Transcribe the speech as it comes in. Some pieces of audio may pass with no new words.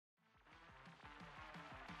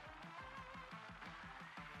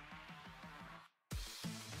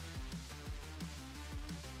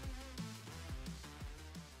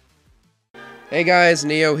Hey guys,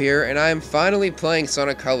 Neo here, and I'm finally playing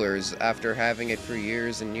Sonic Colors after having it for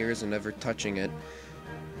years and years and never touching it.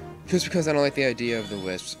 Just because I don't like the idea of the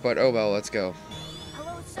wisps, but oh well, let's go.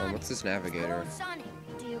 Hello, Sonic. What's this navigator? Hello, Sonic.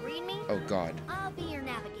 Do you read me? Oh god. I'll be your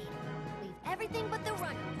navigator. Leave everything but the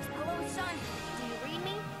runner. Hello, Sonic. Do you read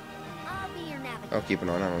me? I'll be your navigator. I'll keep it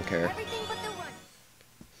on, I don't care. Everything but the runner.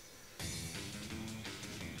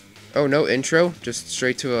 Oh, no intro? Just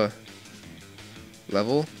straight to a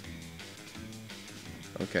level?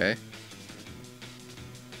 Okay.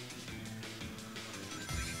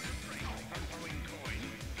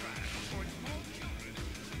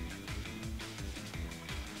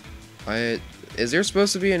 Is there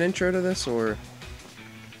supposed to be an intro to this, or?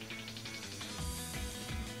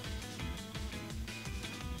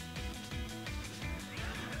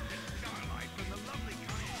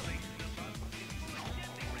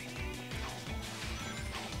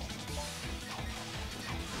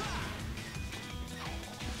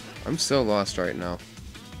 I'm so lost right now.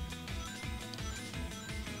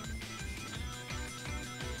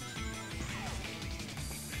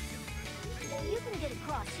 You can get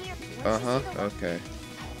across here. Okay.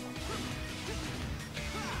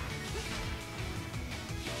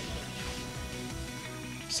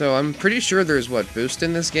 So I'm pretty sure there's what, boost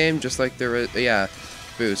in this game, just like there is, yeah,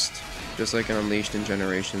 boost, just like in Unleashed and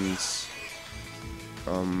Generations.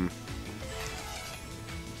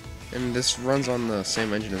 And this runs on the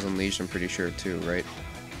same engine as Unleashed, I'm pretty sure too, right?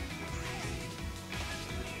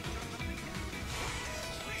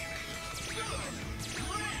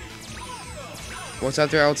 What's out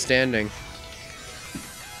there outstanding?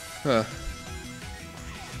 Huh.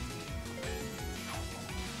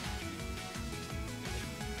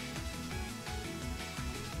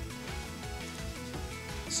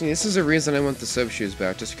 See, this is the reason I want the sub shoes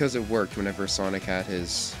back, just because it worked whenever Sonic had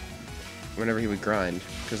his... whenever he would grind.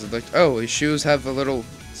 Because it looked... oh, his shoes have a little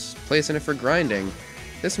place in it for grinding.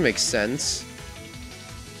 This makes sense.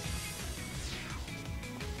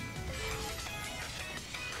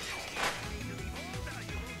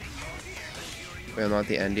 Wait, I'm not at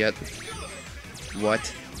the end yet. What?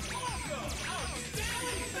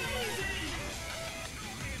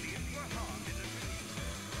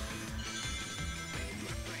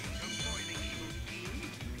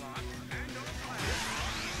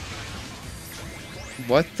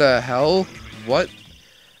 What the hell? What?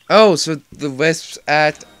 Oh, so the wisps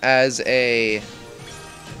act as the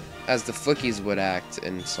flickies would act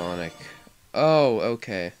in Sonic. Oh,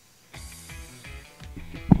 okay.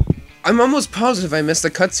 I'm almost positive I missed a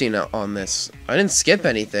cutscene on this. I didn't skip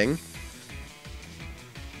anything.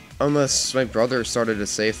 Unless my brother started a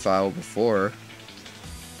save file before.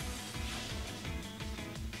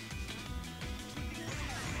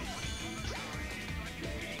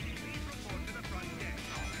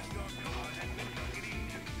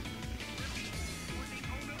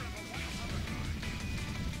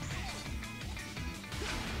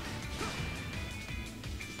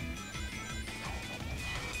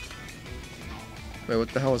 Wait, what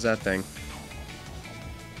the hell was that thing?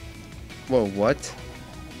 Whoa, what?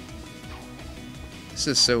 This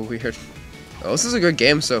is so weird. Oh, this is a good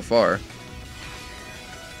game so far.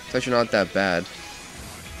 It's actually not that bad.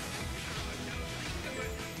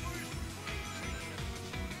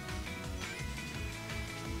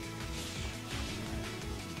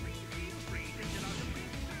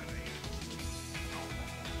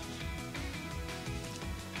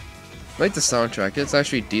 I like the soundtrack. It's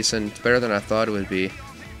actually decent. It's better than I thought it would be.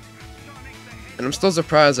 And I'm still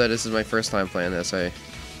surprised that this is my first time playing this. I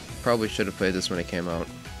probably should have played this when it came out.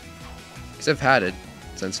 Because I've had it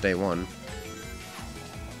since day one.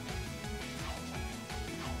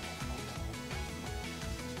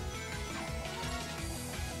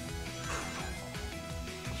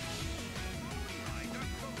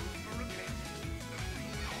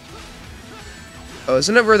 Oh,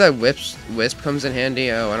 isn't it where that wisp comes in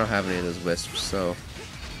handy? Oh, I don't have any of those wisps, so...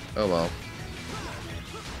 oh well.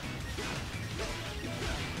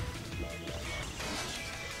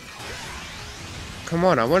 Come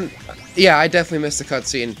on, I want... yeah, I definitely missed a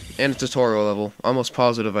cutscene and a tutorial level. Almost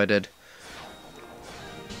positive I did.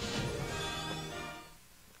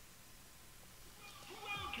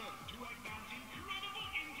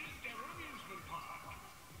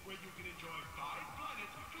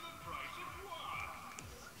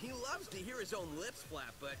 He loves to hear his own lips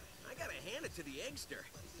flap, but I gotta hand it to the Eggster.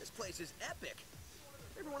 This place is epic.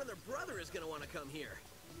 Everyone and their brother is gonna want to come here.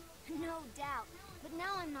 No doubt. But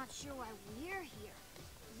now I'm not sure why we're here.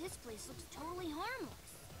 This place looks totally harmless.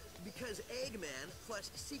 Because Eggman plus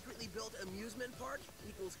secretly built amusement park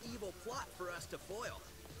equals evil plot for us to foil.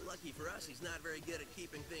 Lucky for us, he's not very good at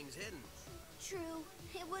keeping things hidden. True,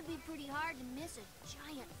 it would be pretty hard to miss a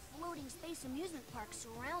giant floating space amusement park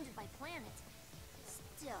surrounded by planets.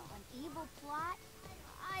 Still, an evil plot?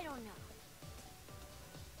 I don't know.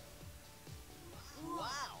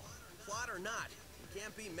 Wow. Plot or not, you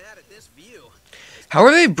can't be mad at this view. How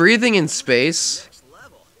are they breathing in space? Next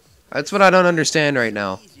level. That's what I don't understand right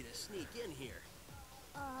now. Easy to sneak in here.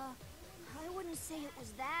 I wouldn't say it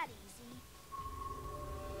was that easy.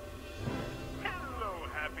 Hello,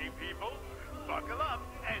 happy people. Buckle up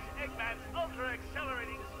as Eggman's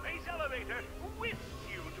ultra-accelerating space elevator whisks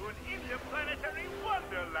you to an interplanetary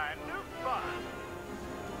wonderland of fun.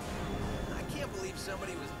 I can't believe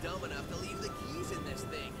somebody was dumb enough to leave the keys in this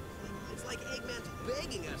thing. It's like Eggman's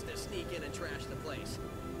begging us to sneak in and trash the place.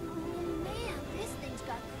 Oh man, this thing's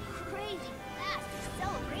got crazy fast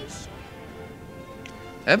acceleration.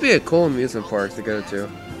 That'd be a cool amusement park to go to.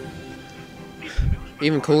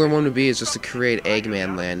 Even cooler one would be is just to create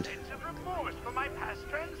Eggman Land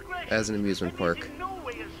as an amusement park. In no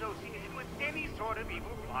way associated with any sort of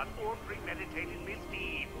evil plot or premeditated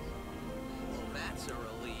misdeeds. Well, that's a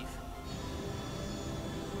relief.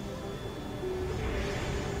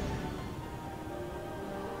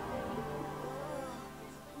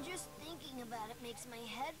 Just thinking about it makes my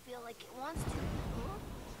head feel like it wants to.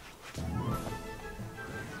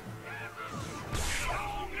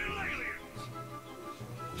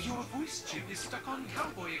 Your voice chip is stuck on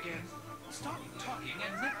cowboy again. Stop talking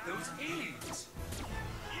and let those aliens.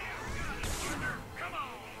 Come on,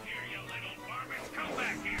 here, you little varmints. Come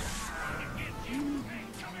back here. Get you.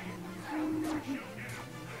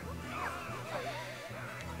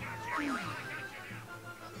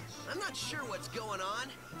 I'm not sure what's going on,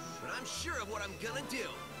 but I'm sure of what I'm gonna do.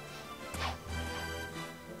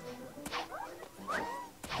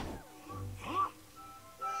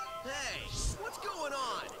 Hey, what's going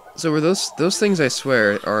on? So were those things, I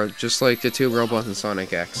swear, are just like the two robots in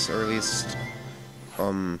Sonic X, or at least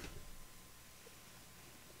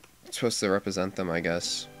it's supposed to represent them, I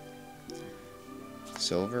guess.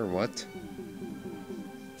 Silver, what?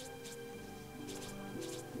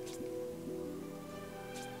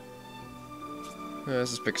 Oh,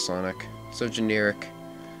 this is Big Sonic. So generic.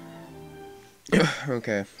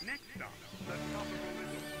 Okay.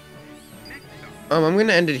 I'm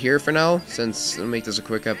gonna end it here for now, since I'll make this a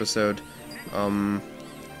quick episode.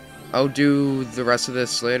 I'll do the rest of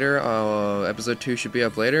this later. Episode 2 should be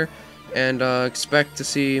up later, and expect to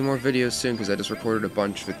see more videos soon, because I just recorded a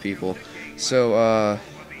bunch with people. So,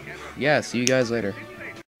 yeah, see you guys later.